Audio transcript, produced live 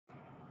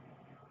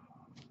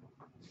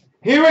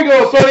Here we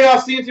go, starting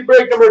off CNC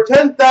break number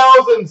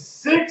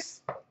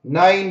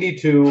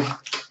 10,692.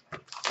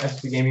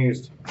 That's the game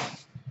used.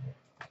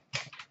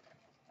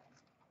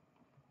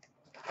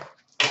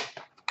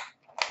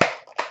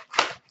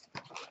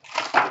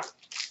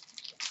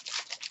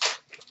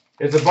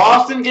 Is the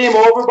Boston game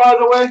over, by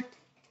the way?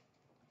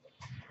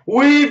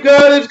 We've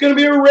got, it's going to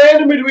be a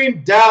random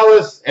between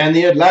Dallas and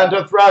the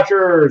Atlanta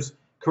Thrashers.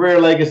 Career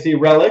Legacy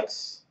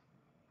Relics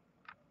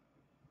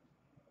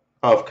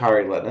of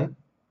Kari Lennon.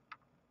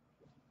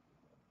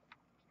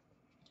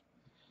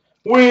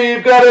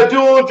 We've got a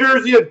dual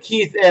jersey of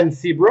Keith and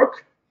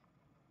Seabrook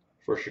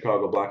for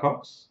Chicago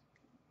Blackhawks.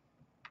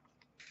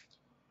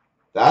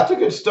 That's a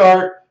good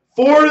start.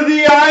 For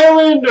the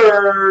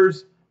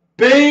Islanders,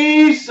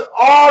 base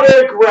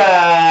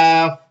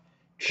autograph,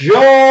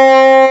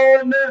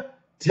 John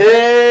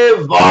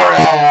Tavares.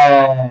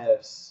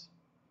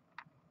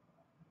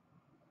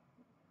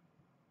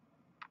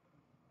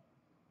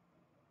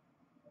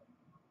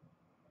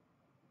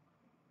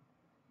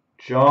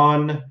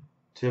 John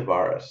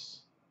Tavares.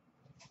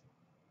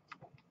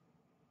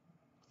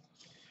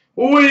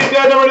 We've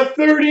got number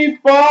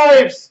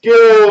 35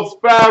 Skills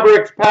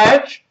Fabrics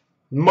patch,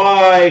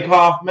 Mike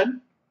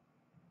Hoffman.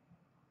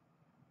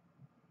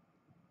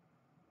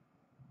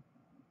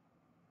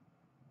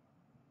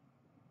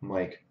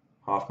 Mike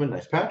Hoffman,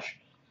 nice patch.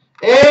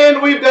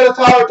 And we've got a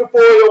Tyler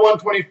Toffoli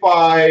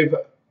 125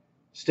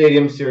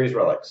 Stadium Series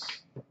Relics.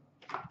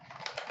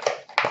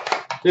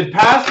 Did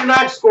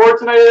Pasternak score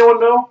tonight, anyone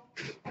know?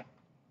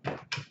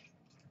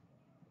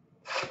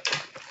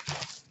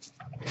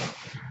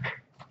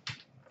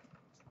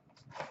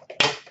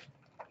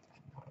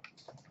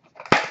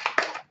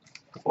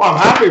 Well, I'm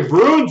happy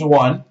Bruins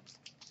won.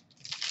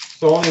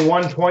 So only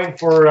 1 point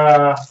for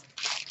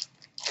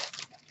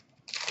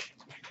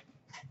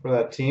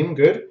that team.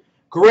 Good.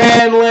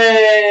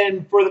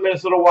 Granlund for the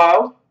Minnesota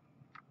Wild.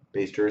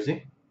 Base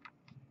jersey.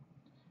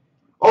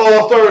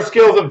 All-Star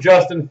Skills of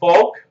Justin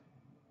Falk.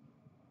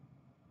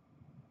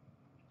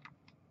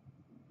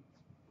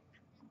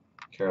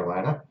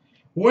 Carolina.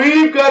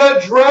 We've got a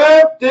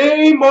Draft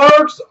Day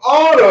Marks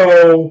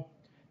Auto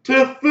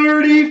to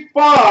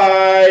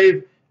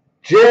 35.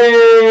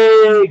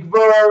 Jake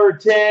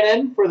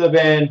Virtanen for the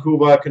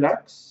Vancouver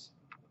Canucks.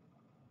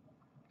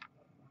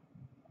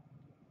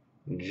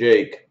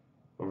 Jake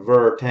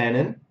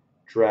Virtanen,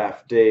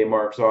 Draft Day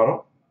Marks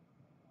Auto.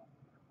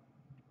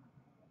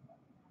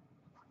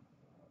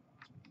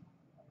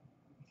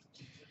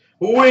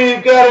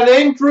 We've got an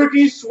inked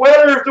rookie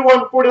sweater to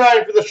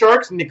 149 for the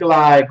Sharks,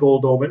 Nikolai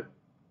Goldobin.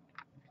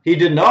 He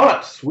did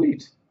not.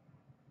 Sweet.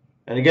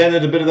 And again,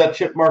 there's a bit of that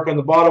chip mark on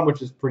the bottom,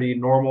 which is pretty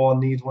normal on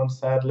these ones,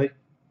 sadly.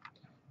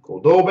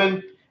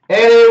 Goldobin.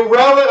 And a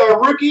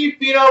rookie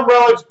Phenom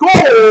Relics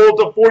Gold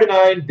to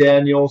 49,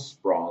 Daniel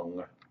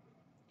Sprong.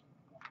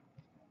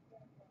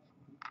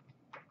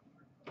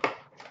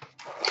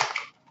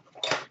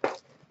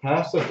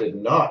 Passa did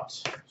not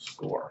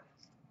score.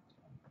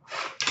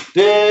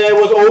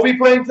 Was Ovi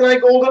playing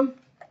tonight, Golden?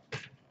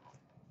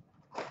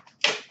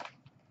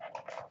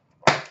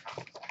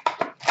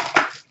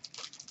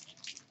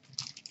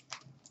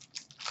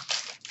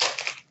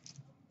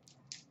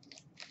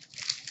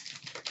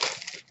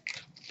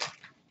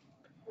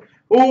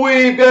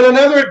 We've got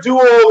another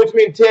duel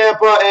between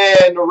Tampa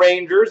and the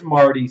Rangers,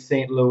 Marty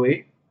St.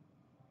 Louis.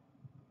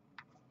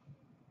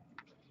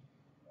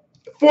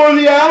 For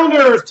the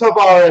Islanders,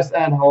 Tavares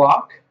and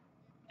Halak,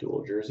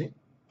 dual jersey.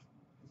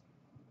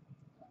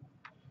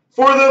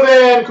 For the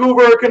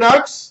Vancouver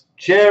Canucks,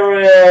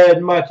 Jared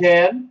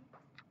McCann.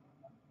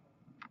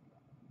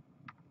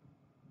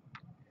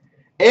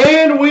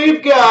 And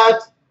we've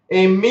got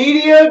a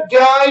media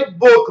guide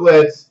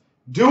booklets,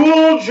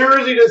 dual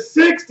jersey to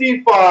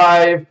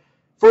 65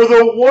 for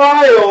the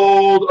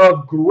Wild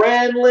of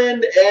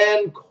Granlund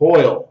and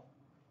Coyle.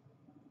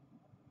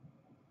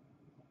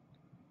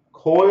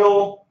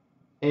 Coyle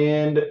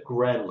and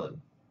Granlund.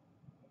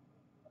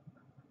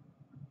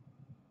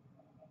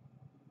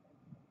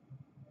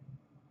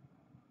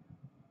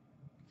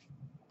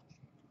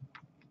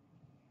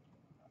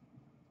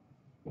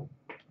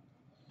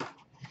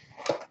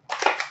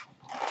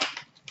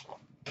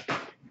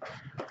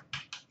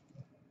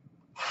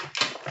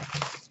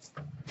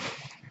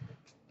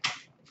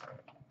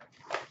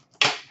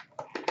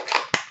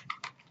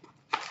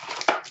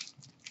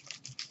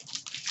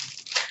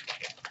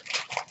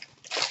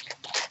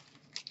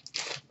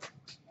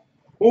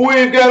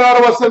 We've got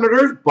Ottawa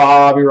Senators,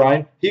 Bobby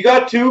Ryan. He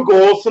got 2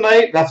 goals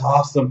tonight. That's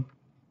awesome.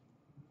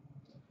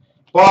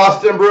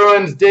 Boston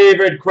Bruins,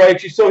 David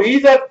Krejci. So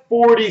he's at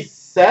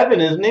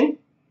 47, isn't he?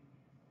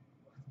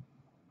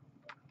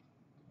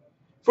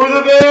 For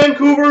the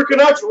Vancouver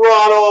Canucks,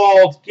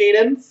 Ronald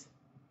Keenans.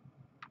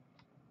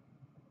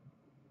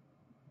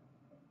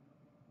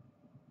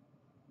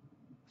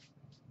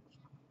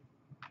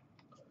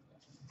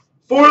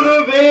 For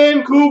the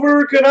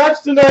Vancouver Canucks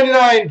to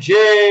 99,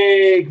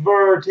 Jake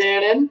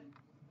Virtanen.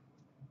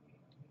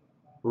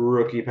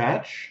 Rookie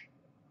patch.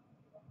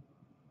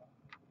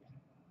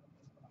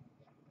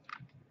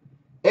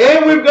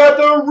 And we've got got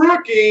the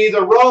rookie,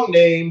 the wrong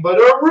name, but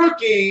a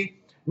rookie,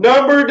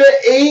 number to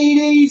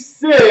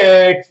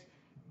 86,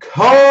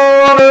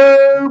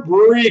 Connor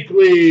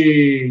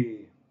Breakley.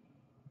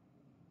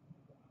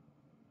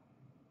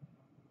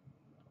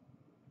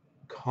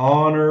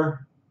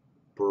 Connor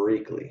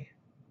Breakley.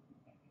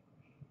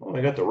 Oh,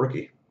 I got the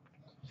rookie.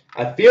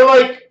 I feel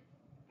like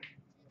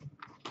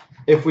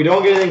if we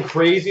don't get anything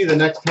crazy, the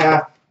next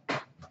half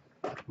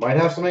might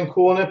have something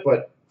cool in it,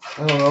 but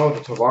I don't know, the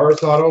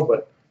Tavares auto,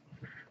 but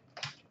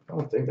I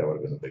don't think that would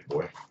have been the big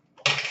boy.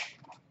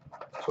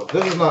 So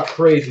this is not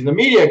crazy. The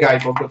media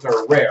guide booklets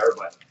are rare,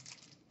 but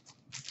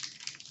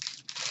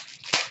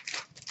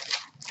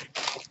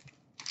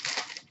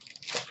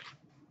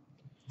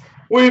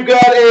we've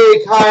got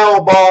a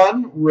Kyle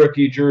Bond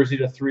rookie jersey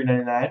to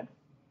 $3.99.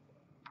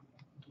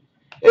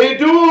 A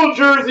dual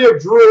jersey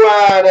of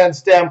Drouin and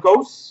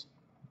Stamkos,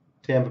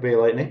 Tampa Bay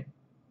Lightning.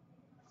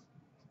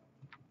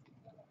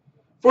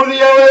 For the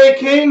LA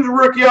Kings,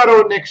 rookie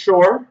auto Nick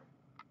Shore.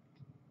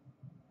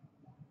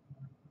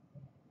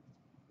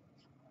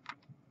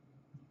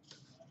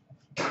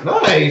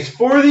 Nice.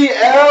 For the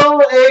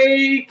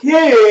LA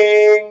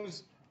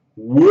Kings,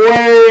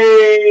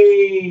 Wayne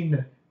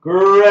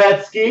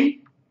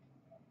Gretzky.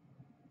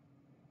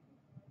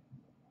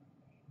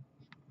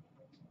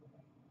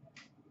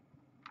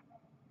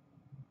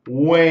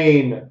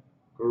 Wayne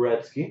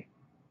Gretzky.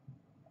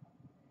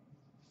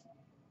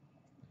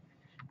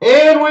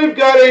 And we've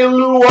got a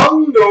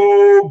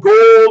Luongo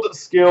Gold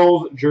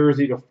Skills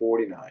jersey to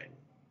 $49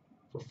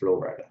 for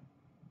Florida.